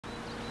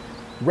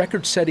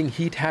Record-setting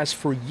heat has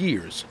for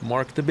years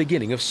marked the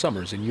beginning of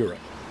summers in Europe.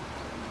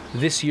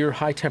 This year,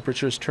 high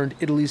temperatures turned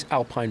Italy's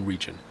Alpine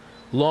region,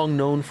 long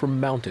known for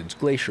mountains,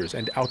 glaciers,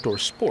 and outdoor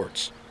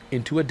sports,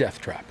 into a death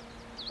trap.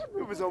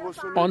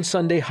 On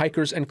Sunday,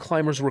 hikers and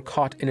climbers were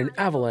caught in an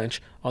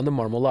avalanche on the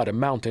Marmolada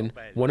mountain,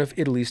 one of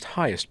Italy's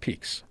highest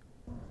peaks.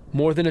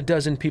 More than a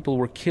dozen people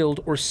were killed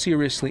or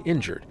seriously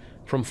injured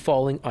from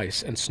falling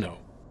ice and snow.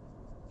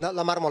 The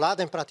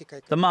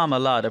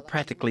Marmolada,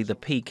 practically the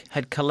peak,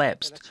 had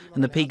collapsed,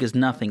 and the peak is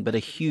nothing but a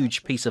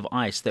huge piece of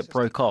ice that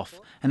broke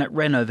off, and it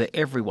ran over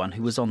everyone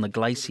who was on the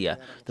glacier,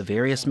 the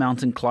various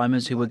mountain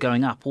climbers who were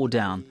going up or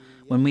down.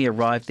 When we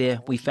arrived there,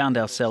 we found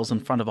ourselves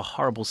in front of a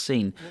horrible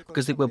scene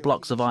because there were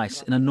blocks of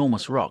ice and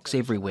enormous rocks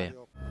everywhere.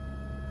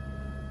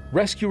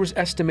 Rescuers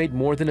estimate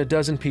more than a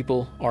dozen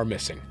people are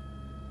missing,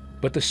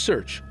 but the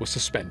search was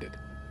suspended.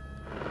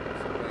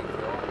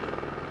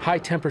 High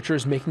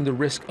temperatures making the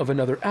risk of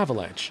another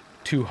avalanche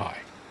too high.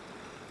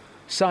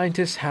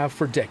 Scientists have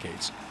for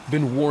decades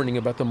been warning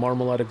about the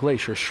Marmolada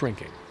Glacier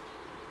shrinking,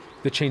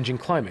 the changing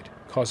climate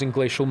causing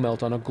glacial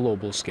melt on a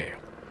global scale,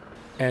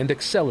 and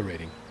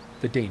accelerating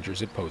the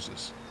dangers it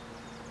poses.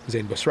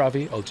 Zein,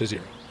 Basravi, Al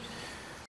Jazeera.